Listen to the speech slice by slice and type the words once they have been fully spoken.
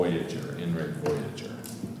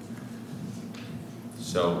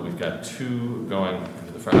So we've got two going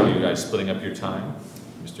to the front. How are you guys splitting up your time?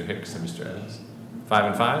 Mr. Hicks and Mr. Ellis? 5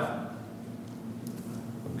 and 5?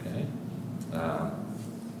 Okay.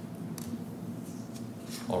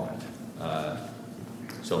 All right.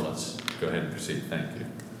 So let's go ahead and proceed. Thank you.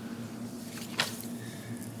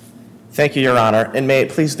 Thank you, Your Honor, and may it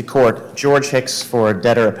please the Court, George Hicks for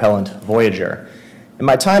debtor appellant Voyager. In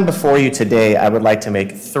my time before you today, I would like to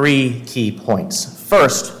make 3 key points.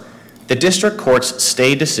 First, the District Court's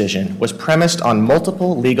stay decision was premised on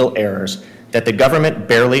multiple legal errors that the government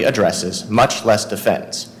barely addresses, much less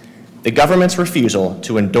defends. The government's refusal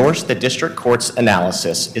to endorse the District Court's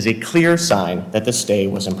analysis is a clear sign that the stay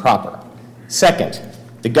was improper. Second,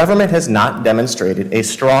 the government has not demonstrated a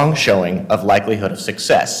strong showing of likelihood of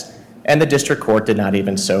success, and the District Court did not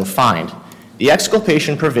even so find. The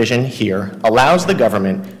exculpation provision here allows the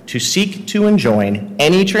government to seek to enjoin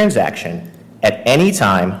any transaction at any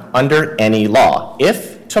time under any law.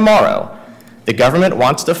 If tomorrow the government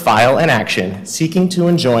wants to file an action seeking to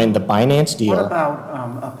enjoin the Binance deal. What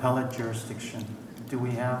about appellate jurisdiction? Do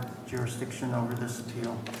we have jurisdiction over this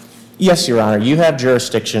appeal? Yes, Your Honor. You have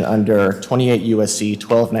jurisdiction under 28 U.S.C.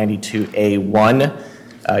 1292A1.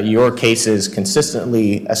 Your cases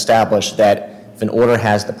consistently establish that if an order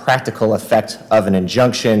has the practical effect of an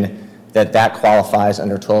injunction, that qualifies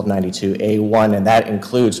under 1292A1, and that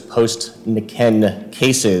includes post-Niken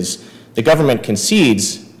cases. The government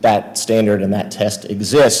concedes that standard and that test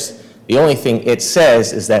exists. The only thing it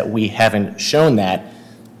says is that we haven't shown that,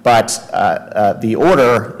 but the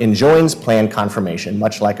order enjoins plan confirmation,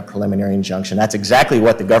 much like a preliminary injunction. That's exactly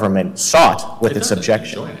what the government sought with its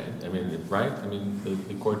objection. Enjoin it. I mean, right? I mean,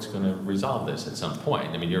 the court's going to resolve this at some point.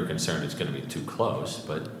 I mean, you're concerned it's going to be too close,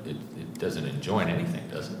 but it doesn't enjoin anything,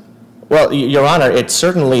 does it? Well, Your Honor, it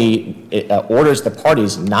certainly orders the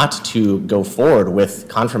parties not to go forward with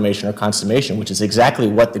confirmation or consummation, which is exactly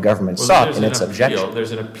what the government sought in its objection.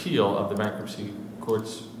 There's an appeal of the bankruptcy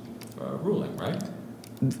court's ruling, right?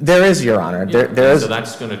 There is, Your Honor. Yeah. There is. So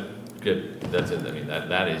that's going to get.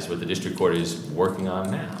 That is what the district court is working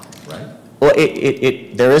on now, right? Well,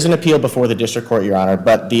 there is an appeal before the district court, Your Honor,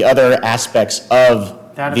 but the other aspects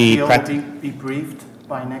of that appeal will be briefed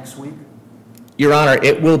by next week? Your Honor,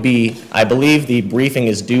 it will be, I believe the briefing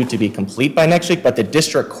is due to be complete by next week, but the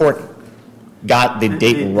district court got the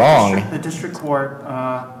date wrong. The district court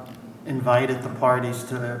invited the parties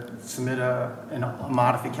to submit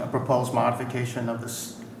a proposed modification of the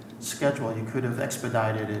schedule. You could have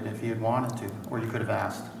expedited it if you had wanted to, or you could have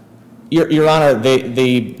asked. Your Honor,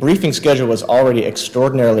 the briefing schedule was already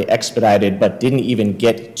extraordinarily expedited, but didn't even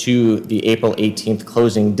get to the April 18th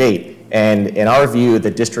closing date. And in our view,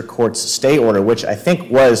 the district court's stay order, which I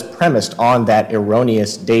think was premised on that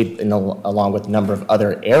erroneous date along with a number of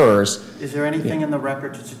other errors. Is there anything in the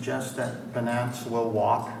record to suggest that Binance will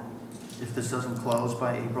walk if this doesn't close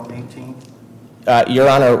by April 18th? Your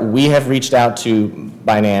Honor, we have reached out to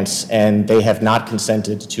Binance, and they have not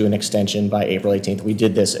consented to an extension by April 18th. We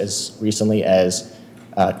did this as recently as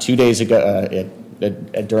 2 days ago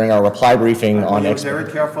during our reply briefing on. You were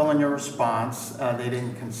very careful in your response. They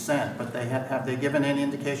didn't consent, but have they given any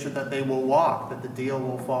indication that they will walk, that the deal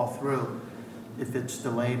will fall through if it's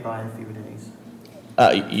delayed by a few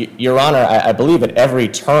days? Your Honor, I believe at every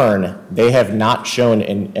turn they have not shown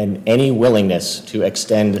any willingness to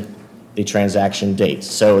extend the transaction date.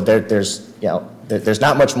 So there's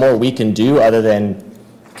not much more we can do other than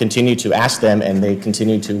continue to ask them, and they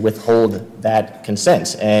continue to withhold that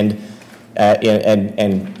consent. And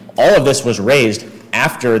all of this was raised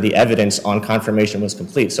after the evidence on confirmation was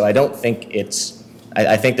complete. So I don't think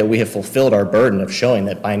I think that we have fulfilled our burden of showing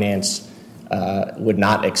that Binance would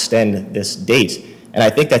not extend this date. And I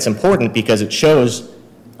think that's important because it shows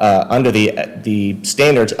under the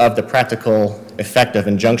standards of the practical effect of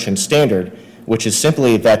injunction standard, which is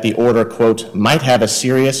simply that the order, quote, might have a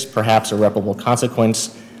serious, perhaps irreparable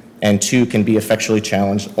consequence, and 2, can be effectually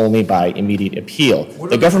challenged only by immediate appeal.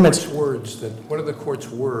 What are the court's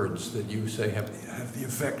words that you say have the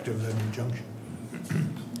effect of an injunction?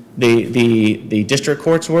 The district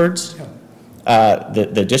court's words? Yeah.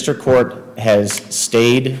 The district court has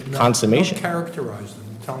stayed consummation. Don't characterize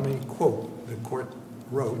them. Tell me, quote, the court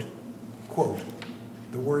wrote, quote,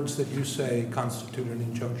 the words that you say constitute an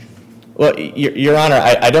injunction. Well, Your Honor,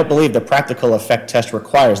 I don't believe the practical effect test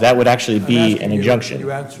requires. That would actually be an injunction. Can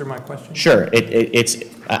you answer my question? Sure.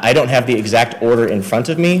 I don't have the exact order in front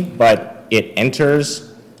of me, but it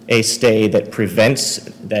enters a stay that prevents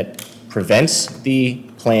the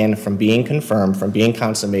plan from being confirmed, from being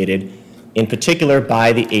consummated, in particular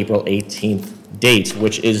by the April 18th date,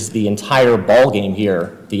 which is the entire ballgame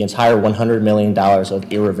here, the entire $100 million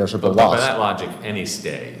of irreversible But loss. by that logic, any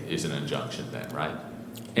stay is an injunction then, right?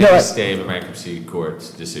 No, Any stay of a bankruptcy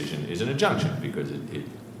court's decision is an injunction because it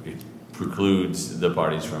precludes the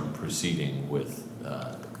parties from proceeding with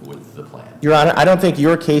the plan. Your Honor, I don't think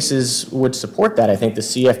your cases would support that. I think the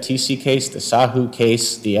CFTC case, the Sahu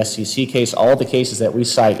case, the SEC case, all the cases that we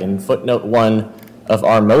cite in footnote 1 of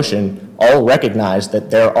our motion all recognize that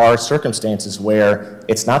there are circumstances where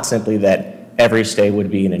it's not simply that every stay would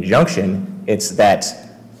be an injunction, it's that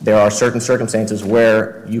there are certain circumstances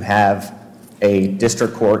where you have a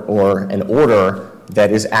district court or an order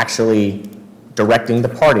that is actually directing the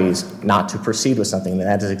parties not to proceed with something, and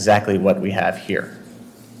that is exactly what we have here.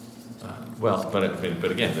 But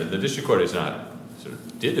again, the district court is not sort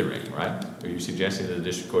of dithering, right? Are you suggesting that the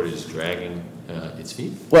district court is dragging its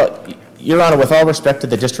feet? Well, Your Honor, with all respect to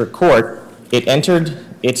the district court, it entered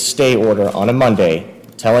its stay order on a Monday,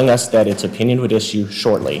 telling us that its opinion would issue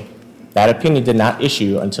shortly. That opinion did not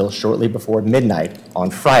issue until shortly before midnight on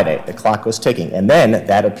Friday. The clock was ticking. And then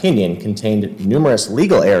that opinion contained numerous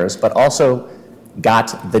legal errors, but also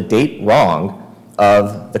got the date wrong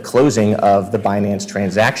of the closing of the Binance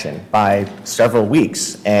transaction by several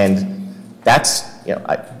weeks. And that's,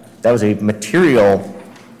 that was a material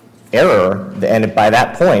error. And by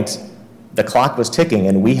that point, the clock was ticking,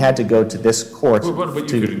 and we had to go to this court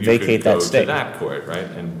to vacate that stay. You could go to that court, right,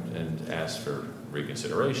 and ask for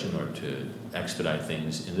reconsideration or to expedite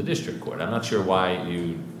things in the district court. I'm not sure why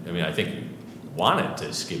I think you wanted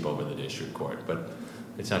to skip over the district court, but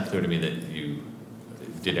it's not clear to me that you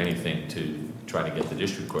did anything to try to get the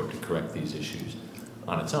district court to correct these issues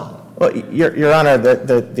on its own. Well, Your Honor,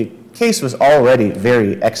 the case was already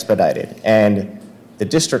very expedited, and the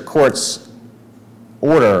district court's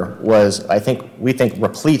order was, we think,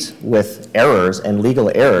 replete with errors and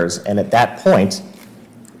legal errors, and at that point,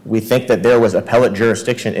 we think that there was appellate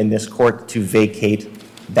jurisdiction in this court to vacate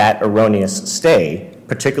that erroneous stay,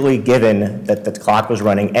 particularly given that the clock was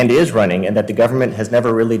running and is running, and that the government has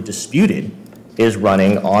never really disputed is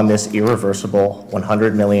running on this irreversible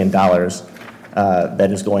 $100 million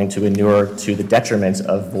that is going to inure to the detriment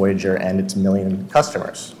of Voyager and its million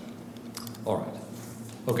customers. All right.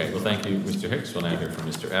 Okay, well, thank you, Mr. Hicks. We'll now hear from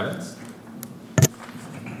Mr. Evans.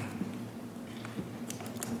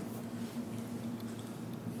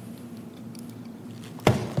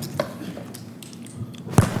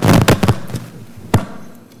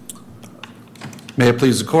 May it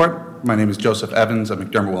please the court, my name is Joseph Evans of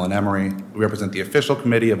McDermott, Will & Emery. We represent the official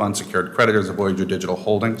committee of unsecured creditors of Voyager Digital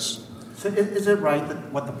Holdings. So is it right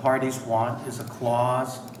that what the parties want is a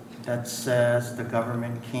clause that says the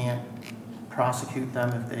government can't prosecute them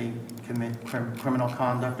if they commit criminal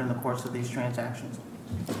conduct in the course of these transactions?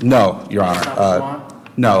 No, Your Honor. That's not what you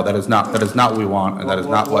want? No, that is not what we want, and that is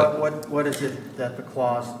not What is it that the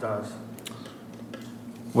clause does?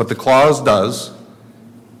 What the clause does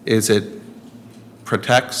is it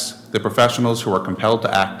protects the professionals who are compelled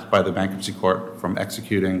to act by the bankruptcy court from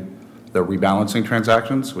executing the rebalancing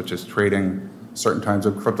transactions, which is trading certain kinds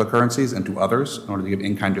of cryptocurrencies into others in order to give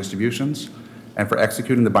in-kind distributions, and for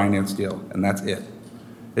executing the Binance deal, and that's it.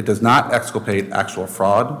 It does not exculpate actual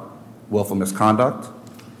fraud, willful misconduct,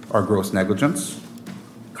 or gross negligence.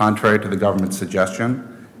 Contrary to the government's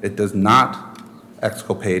suggestion, it does not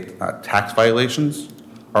exculpate tax violations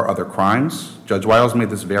or other crimes. Judge Wiles made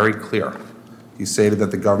this very clear. He stated that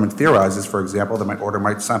the government theorizes, for example, that my order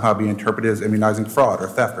might somehow be interpreted as immunizing fraud or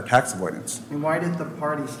theft or tax avoidance. And why did the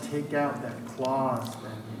parties take out that clause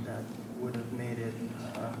that would have made it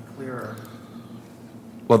clearer?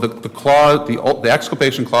 Well, the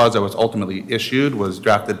exculpation clause that was ultimately issued was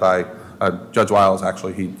drafted by Judge Wiles.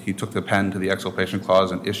 Actually, he took the pen to the exculpation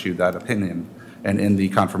clause and issued that opinion. And in the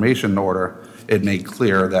confirmation order, it made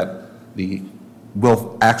clear that the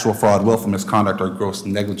actual fraud, willful misconduct, or gross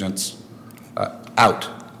negligence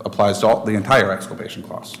applies to the entire exculpation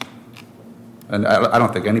clause. And I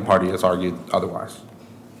don't think any party has argued otherwise.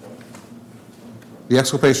 The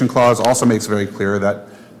exculpation clause also makes very clear that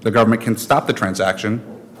the government can stop the transaction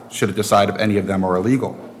should it decide if any of them are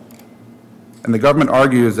illegal. And the government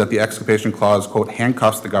argues that the exculpation clause, quote,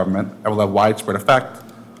 handcuffs the government and will have widespread effect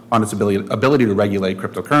on its ability to regulate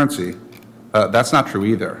cryptocurrency. That's not true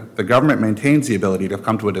either. The government maintains the ability to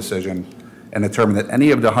come to a decision and determine that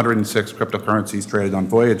any of the 106 cryptocurrencies traded on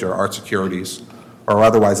Voyager are securities or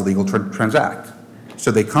otherwise illegal to transact.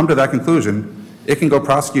 Should they come to that conclusion, it can go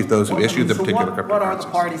prosecute those who issued the particular cryptocurrencies. What are the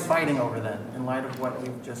parties fighting over then, in light of what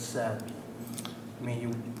you've just said? I mean,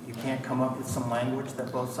 you can't come up with some language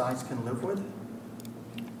that both sides can live with?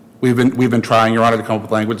 We've been trying, Your Honor, to come up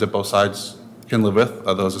with language that both sides can live with.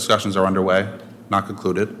 Those discussions are underway. not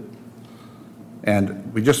concluded.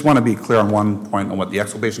 And we just want to be clear on one point on what the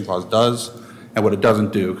exculpation clause does and what it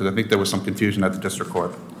doesn't do, because I think there was some confusion at the district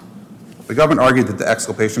court. The government argued that the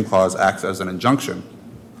exculpation clause acts as an injunction.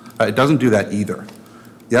 It doesn't do that either.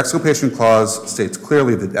 The exculpation clause states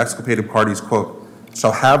clearly that the exculpated parties, quote,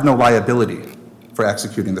 shall have no liability for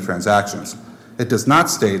executing the transactions. It does not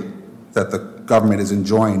state that the government is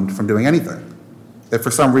enjoined from doing anything. If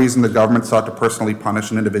for some reason the government sought to personally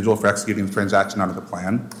punish an individual for executing the transaction under the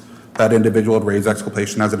plan, that individual would raise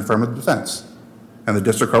exculpation as an affirmative defense. And the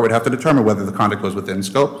district court would have to determine whether the conduct was within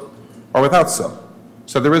scope or without scope.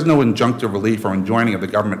 So there is no injunctive relief or enjoining of the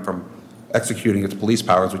government from executing its police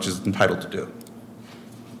powers, which it's entitled to do.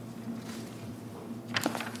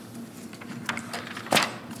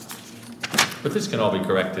 But this can all be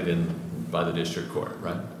corrected by the district court,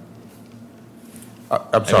 right?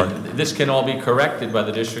 I'm sorry. I mean, this can all be corrected by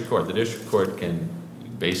the district court. The district court can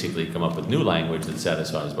basically come up with new language that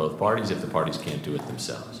satisfies both parties if the parties can't do it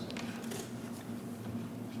themselves.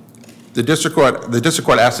 The district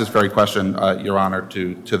court asked this very question, Your Honor,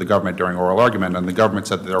 to the government during oral argument, and the government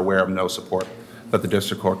said that they're aware of no support that the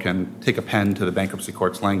district court can take a pen to the bankruptcy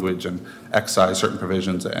court's language and excise certain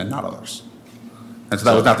provisions and not others. And so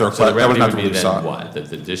that was not the request. So the that was remedy not would what be we then sought. what? That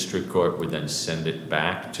the district court would then send it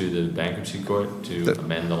back to the bankruptcy court to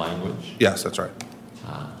amend the language? Yes, that's right.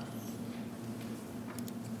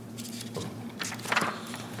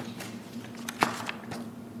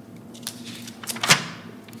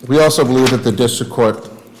 We also believe that the district court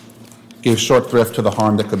gave short thrift to the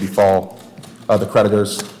harm that could befall the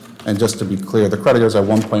creditors. And just to be clear, the creditors are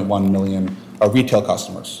 1.1 million retail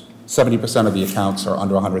customers. 70% of the accounts are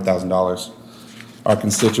under $100,000. Our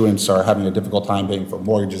constituents are having a difficult time paying for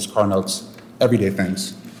mortgages, car notes, everyday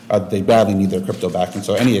things. They badly need their crypto back, and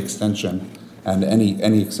so any extension and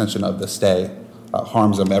any extension of the stay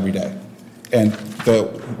harms them every day. And the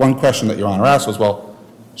one question that Your Honor asked was, well,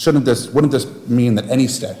 wouldn't this mean that any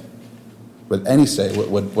stay would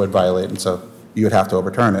violate, and so you would have to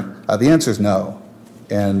overturn it? The answer is no.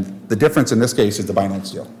 And the difference in this case is the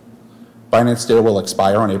Binance deal. Binance deal will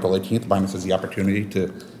expire on April 18th. Binance has the opportunity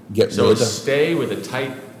to get rid So of a stay with a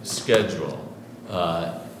tight schedule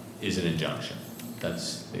is an injunction.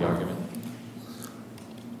 That's the argument?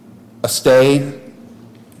 a stay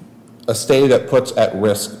that puts at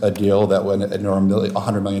risk a deal that would ignore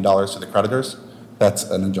 $100 million to the creditors. That's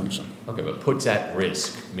an injunction. Okay, but puts at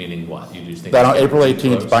risk, meaning what? You just think That on it's April too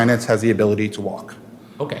 18th, close? Binance has the ability to walk.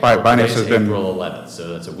 Okay, Binance well, today's has been- April 11th, so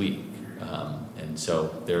that's a week. And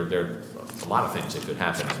so there are a lot of things that could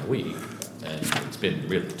happen in a week. And it's been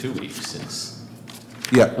really 2 weeks since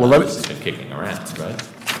Yeah, well, this has been kicking around,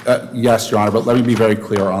 right? yes, Your Honor, but let me be very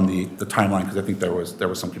clear on the timeline, because I think there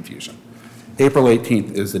was some confusion. April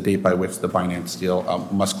 18th is the date by which the Binance deal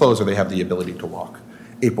must close, or they have the ability to walk.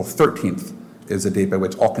 April 13th is the date by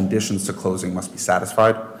which all conditions to closing must be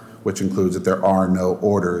satisfied, which includes that there are no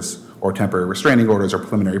orders or temporary restraining orders or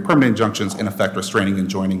preliminary permanent injunctions in effect restraining,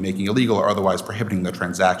 enjoining, making illegal, or otherwise prohibiting the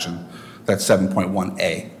transaction. That's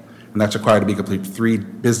 7.1A. And that's required to be complete 3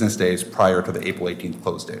 business days prior to the April 18th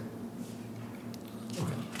close date.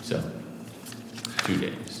 Okay, so 2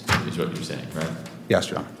 days is what you're saying, right? Yes,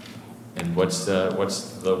 Your Honor. And what's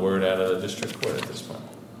the word out of the district court at this point?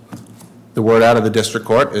 The word out of the district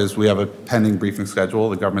court is we have a pending briefing schedule.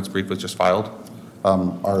 The government's brief was just filed.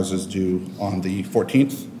 Ours is due on the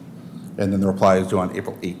 14th, and then the reply is due on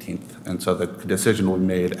April 18th. And so the decision will be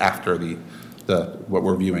made after what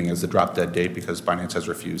we're viewing as the drop dead date, because Binance has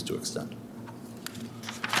refused to extend.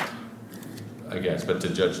 I guess, but to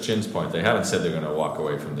Judge Chin's point, they haven't said they're going to walk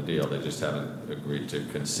away from the deal. They just haven't agreed to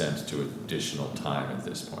consent to additional time at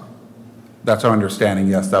this point. That's our understanding,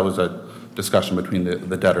 yes. That was a discussion between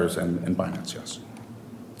the debtors and Binance, yes.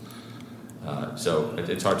 So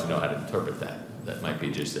it's hard to know how to interpret that. That might be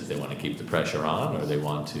just that they want to keep the pressure on, or they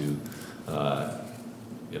want to,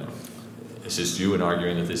 assist you in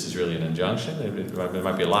arguing that this is really an injunction. There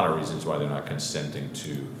might be a lot of reasons why they're not consenting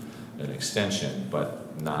to an extension, but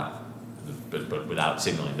without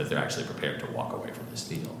signaling that they're actually prepared to walk away from this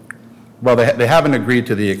deal. Well, they haven't agreed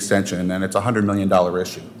to the extension, and it's a $100 million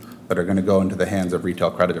issue that are going to go into the hands of retail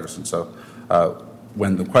creditors. And so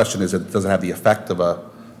when the question is, does it have the effect of a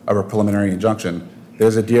preliminary injunction,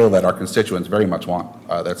 there's a deal that our constituents very much want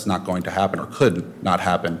that's not going to happen, or could not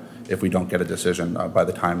happen, if we don't get a decision by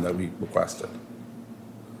the time that we request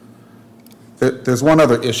it. There's one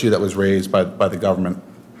other issue that was raised by the government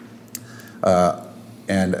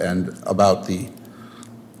and about the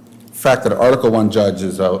fact that an Article I judge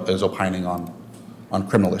is opining on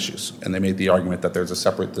criminal issues. And they made the argument that there's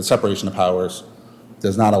the separation of powers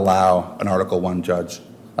does not allow an Article I judge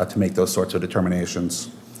to make those sorts of determinations.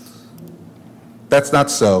 That's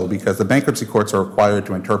not so, because the bankruptcy courts are required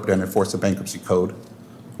to interpret and enforce the bankruptcy code.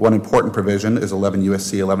 One important provision is 11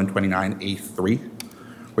 U.S.C. 1129A3,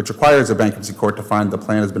 which requires a bankruptcy court to find the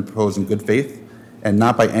plan has been proposed in good faith and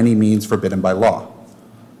not by any means forbidden by law.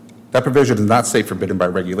 That provision does not say forbidden by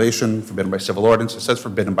regulation, forbidden by civil ordinance, it says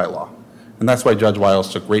forbidden by law. And that's why Judge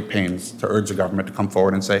Wiles took great pains to urge the government to come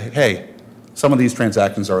forward and say, hey, some of these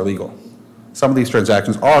transactions are illegal. Some of these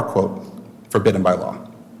transactions are, quote, forbidden by law,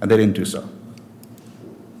 and they didn't do so.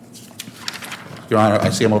 Your Honor, I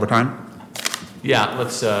see I'm over time. Yeah,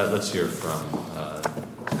 let's hear from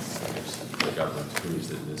the government. Who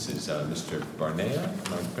is it? This is Mr. Barnea.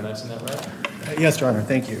 Am I pronouncing that right? Yes, Your Honor.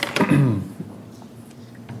 Thank you.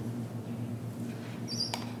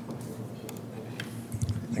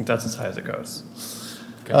 I think that's as high as it goes.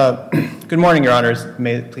 Okay. Good morning, Your Honors.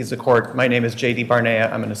 May it please the Court. My name is J.D.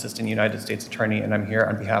 Barnea. I'm an Assistant United States Attorney, and I'm here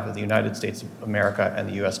on behalf of the United States of America and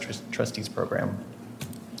the U.S. Trustees Program.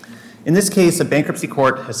 In this case, a bankruptcy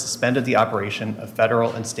court has suspended the operation of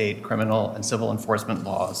federal and state criminal and civil enforcement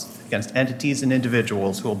laws against entities and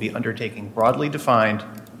individuals who will be undertaking broadly defined,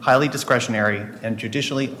 highly discretionary, and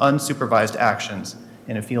judicially unsupervised actions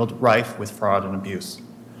in a field rife with fraud and abuse.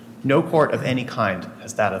 No court of any kind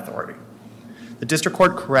has that authority. The district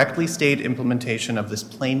court correctly stayed implementation of this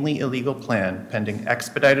plainly illegal plan pending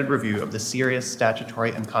expedited review of the serious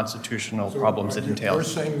statutory and constitutional problems it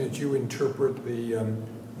entails. You're saying that you interpret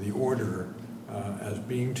the order as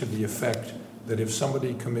being to the effect that if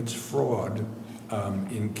somebody commits fraud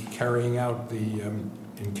in carrying out the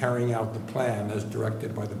plan as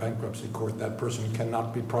directed by the bankruptcy court, that person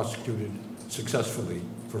cannot be prosecuted successfully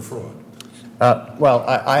for fraud.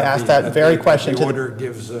 I asked that very question. The order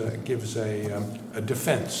gives a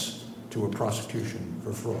defense to a prosecution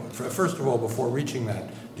for fraud. First of all, before reaching that,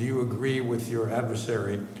 do you agree with your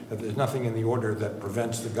adversary that there's nothing in the order that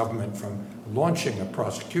prevents the government from launching a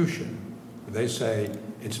prosecution? They say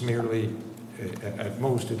it's merely, at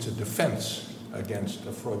most, it's a defense against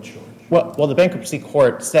a fraud charge. Well, the bankruptcy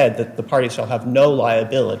court said that the parties shall have no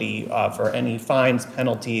liability for any fines,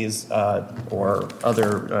 penalties, or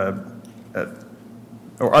other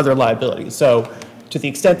liabilities. So, to the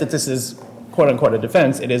extent that this is "quote unquote" a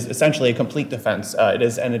defense, it is essentially a complete defense. It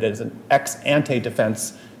is an ex ante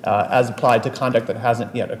defense as applied to conduct that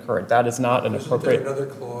hasn't yet occurred. That is not an appropriate. Isn't there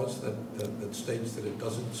another clause that states that it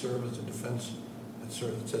doesn't serve as a defense?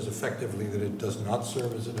 It says effectively that it does not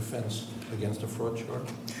serve as a defense against a fraud charge.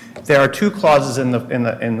 There are two clauses in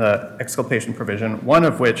the exculpation provision. One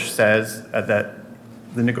of which says that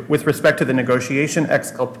with respect to the negotiation,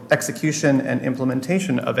 execution, and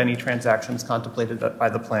implementation of any transactions contemplated by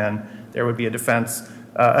the plan, there would be a defense,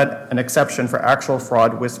 an exception for actual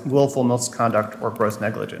fraud, willful misconduct, or gross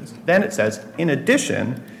negligence. Then it says, in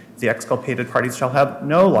addition, the exculpated parties shall have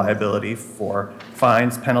no liability for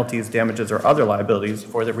fines, penalties, damages, or other liabilities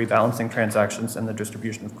for the rebalancing transactions and the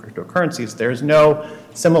distribution of cryptocurrencies. There is no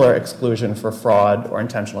similar exclusion for fraud or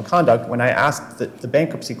intentional conduct. When I asked the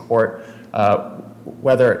bankruptcy court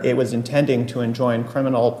whether it was intending to enjoin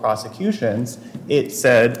criminal prosecutions, it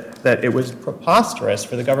said that it was preposterous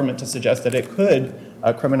for the government to suggest that it could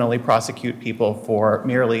criminally prosecute people for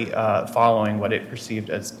merely following what it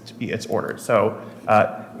perceived as to be its orders. So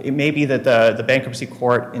it may be that the bankruptcy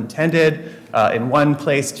court intended in one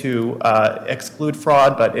place to exclude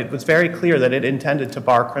fraud, but it was very clear that it intended to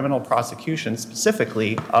bar criminal prosecution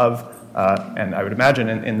specifically of, and I would imagine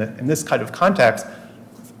in this kind of context,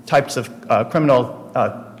 types of criminal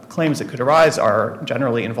claims that could arise are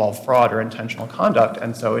generally involve fraud or intentional conduct,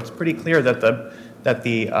 and so it's pretty clear that the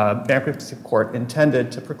bankruptcy court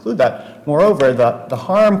intended to preclude that. Moreover, the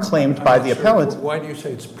harm claimed by the appellant. Why do you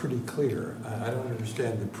say it's pretty clear? I don't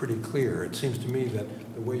understand the pretty clear. It seems to me that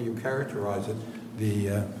the way you characterize it,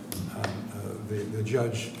 the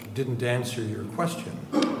judge didn't answer your question.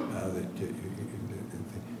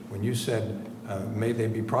 When you said, may they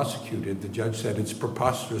be prosecuted, the judge said it's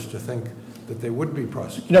preposterous to think that they would be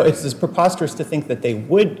prosecuted. No, it's preposterous to think that they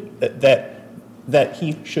would, that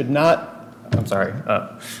he should not, I'm sorry.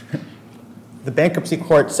 The bankruptcy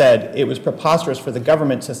court said it was preposterous for the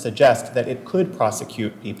government to suggest that it could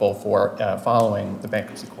prosecute people for following the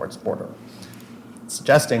bankruptcy court's order,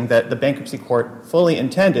 suggesting that the bankruptcy court fully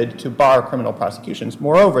intended to bar criminal prosecutions.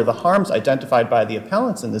 Moreover, the harms identified by the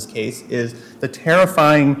appellants in this case is the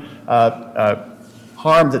terrifying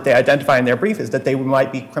harm that they identify in their brief is that they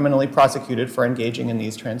might be criminally prosecuted for engaging in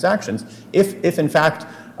these transactions. If in fact,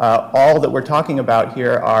 all that we're talking about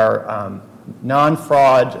here are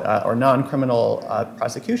non-fraud or non-criminal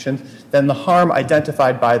prosecutions, then the harm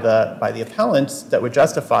identified by the appellants that would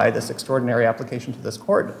justify this extraordinary application to this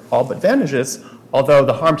court all but vanishes, although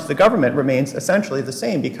the harm to the government remains essentially the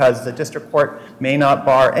same because the district court may not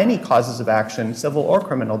bar any causes of action, civil or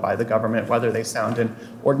criminal, by the government, whether they sound in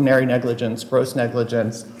ordinary negligence, gross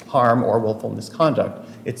negligence, harm, or willful misconduct.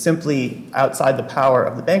 It's simply outside the power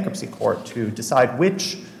of the bankruptcy court to decide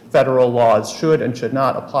which federal laws should and should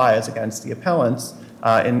not apply as against the appellants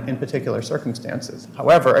in particular circumstances.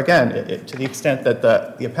 However, again, to the extent that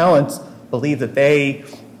the appellants believe that they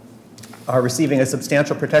are receiving a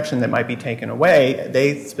substantial protection that might be taken away,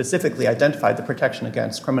 they specifically identified the protection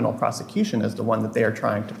against criminal prosecution as the one that they are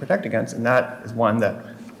trying to protect against, and that is one that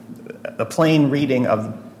the plain reading of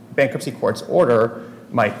the bankruptcy court's order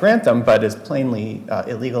might grant them, but is plainly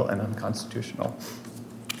illegal and unconstitutional.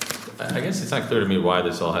 I guess it's not clear to me why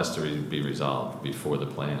this all has to be resolved before the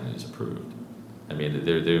plan is approved. I mean,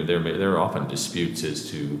 there are often disputes as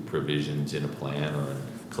to provisions in a plan or in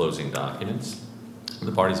closing documents.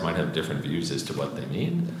 The parties might have different views as to what they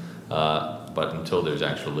mean, but until there's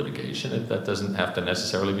actual litigation, that doesn't have to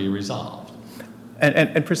necessarily be resolved.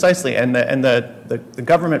 And precisely, and the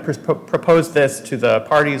government proposed this to the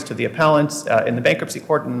parties, to the appellants in the bankruptcy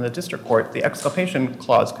court and the district court. The exculpation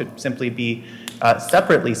clause could simply be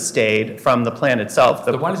separately stayed from the plan itself.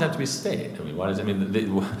 But why does it have to be stayed? I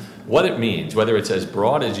mean, what it means, whether it's as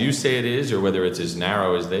broad as you say it is or whether it's as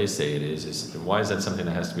narrow as they say it is why is that something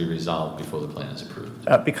that has to be resolved before the plan is approved?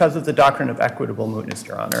 Because of the doctrine of equitable mootness,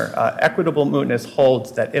 Your Honor. Equitable mootness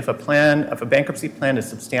holds that if a bankruptcy plan is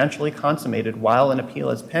substantially consummated while an appeal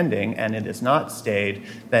is pending and it is not stayed,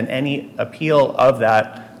 then any appeal of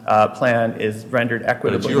that plan is rendered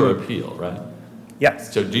equitable. But it's your appeal, right?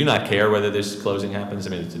 Yes. So do you not care whether this closing happens?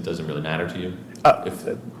 I mean, it doesn't really matter to you?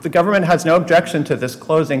 The government has no objection to this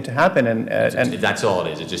closing to happen, and that's all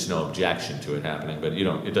it is. It's just no objection to it happening, but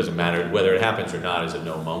it doesn't matter whether it happens or not. Is it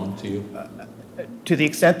no moment to you? To the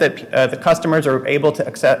extent that the customers are able to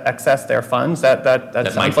access their funds, that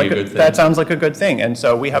sounds like a good thing. That sounds like a good thing, and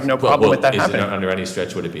so we have no problem with that happening. Under any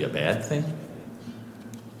stretch, would it be a bad thing?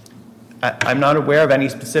 I'm not aware of any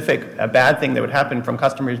specific bad thing that would happen from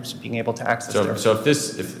customers being able to access their funds. So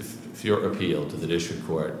if your appeal to the district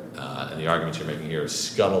court and the arguments you're making here is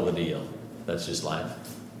scuttle the deal, that's just life?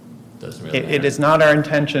 Doesn't really matter. It is not our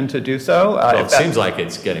intention to do so. Well, it seems like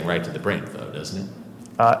it's getting right to the brink, though, doesn't it?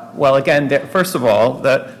 Well, again, first of all,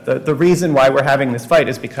 the reason why we're having this fight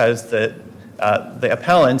is because the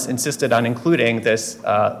appellants insisted on including this,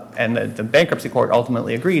 and the bankruptcy court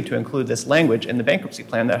ultimately agreed to include this language in the bankruptcy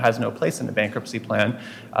plan that has no place in the bankruptcy plan.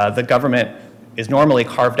 The government is normally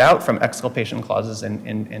carved out from exculpation clauses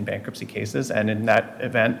in bankruptcy cases, and in that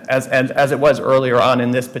event, as it was earlier on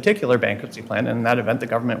in this particular bankruptcy plan, in that event, the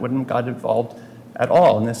government wouldn't have got involved at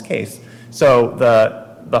all in this case. So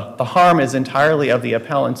the harm is entirely of the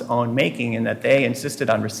appellant's own making in that they insisted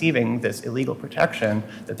on receiving this illegal protection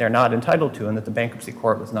that they're not entitled to and that the bankruptcy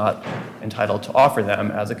court was not entitled to offer them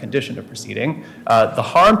as a condition of proceeding. The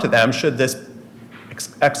harm to them, should this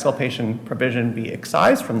exculpation provision be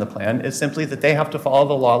excised from the plan, is simply that they have to follow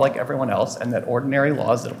the law like everyone else, and that ordinary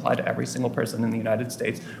laws that apply to every single person in the United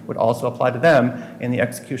States would also apply to them in the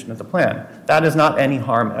execution of the plan. That is not any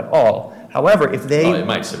harm at all. However, if they... Well, it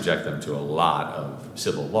might subject them to a lot of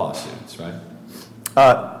civil lawsuits, right?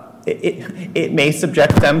 It may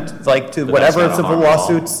subject them to whatever civil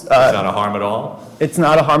lawsuits... It's not a harm at all? It's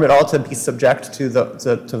not a harm at all to be subject to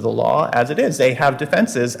the law as it is. They have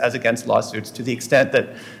defenses as against lawsuits to the extent that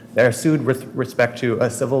they're sued with respect to a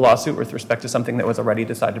civil lawsuit with respect to something that was already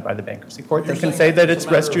decided by the bankruptcy court. They can say that it's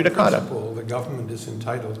res judicata. The government is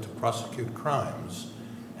entitled to prosecute crimes,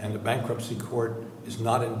 and the bankruptcy court is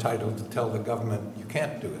not entitled to tell the government you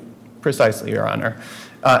can't do it. Precisely, Your Honor.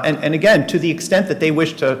 And again, to the extent that they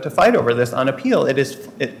wish to fight over this on appeal, that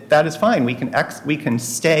is fine. We can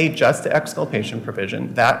stay just the exculpation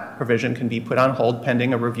provision. That provision can be put on hold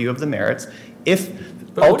pending a review of the merits.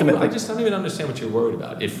 But ultimately, I just don't even understand what you're worried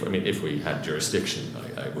about. If we had jurisdiction,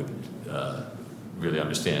 I wouldn't really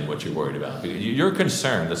understand what you're worried about. You're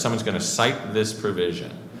concerned that someone's going to cite this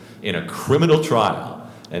provision in a criminal trial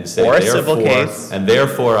and say, or a civil case, and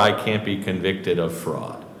therefore I can't be convicted of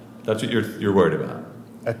fraud. That's what you're worried about.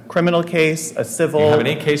 A criminal case, a civil. Do you have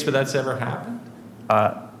any case where that's ever happened?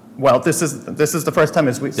 Well, this is the first time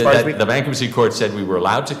the bankruptcy court said we were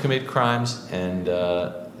allowed to commit crimes, and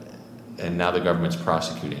now the government's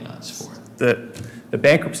prosecuting us for it. The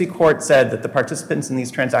bankruptcy court said that the participants in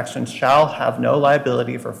these transactions shall have no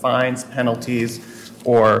liability for fines, penalties,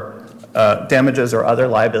 or damages or other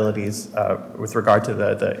liabilities with regard to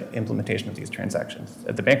the implementation of these transactions.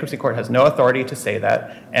 The bankruptcy court has no authority to say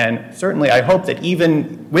that, and certainly I hope that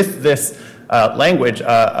even with this language,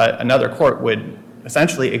 another court would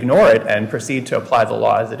essentially ignore it and proceed to apply the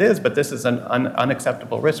law as it is, but this is an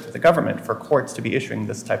unacceptable risk for the government for courts to be issuing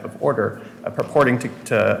this type of order purporting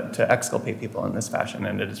to exculpate people in this fashion.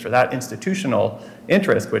 And it is for that institutional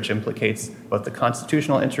interest, which implicates both the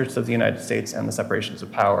constitutional interests of the United States and the separations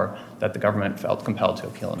of power, that the government felt compelled to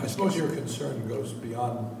appeal in I this suppose case. your concern goes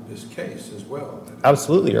beyond this case as well.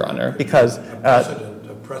 Absolutely, Your Honor, because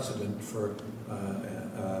A precedent for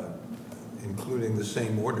including the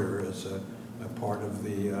same order as a part of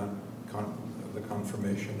the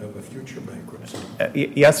confirmation of a future bankruptcy.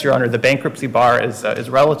 Yes, Your Honor, the bankruptcy bar is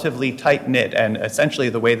relatively tight-knit, and essentially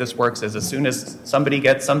the way this works is as soon as somebody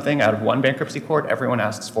gets something out of one bankruptcy court, everyone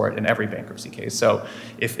asks for it in every bankruptcy case. So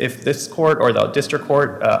if this court or the district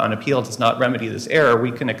court on appeal does not remedy this error,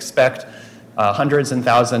 we can expect hundreds and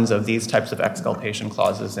thousands of these types of exculpation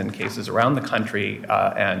clauses in cases around the country,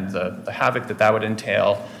 and the havoc that would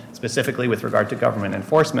entail, specifically with regard to government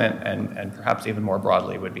enforcement and perhaps even more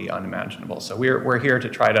broadly, would be unimaginable. So we're here to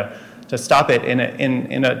try to stop it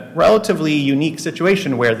in a relatively unique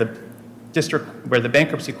situation where the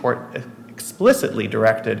bankruptcy court explicitly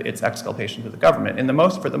directed its exculpation to the government.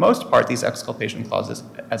 For the most part, these exculpation clauses,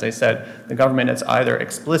 as I said, the government has either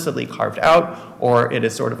explicitly carved out or it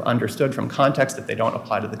is sort of understood from context that they don't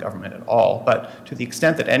apply to the government at all. But to the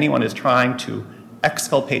extent that anyone is trying to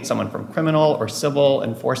exculpate someone from criminal or civil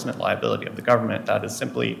enforcement liability of the government, that is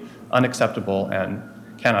simply unacceptable and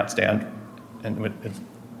cannot stand. And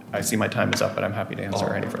I see my time is up, but I'm happy to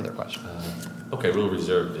answer any further questions. Okay, we'll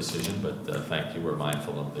reserve decision, but thank you. We're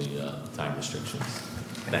mindful of the time restrictions.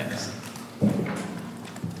 Thanks.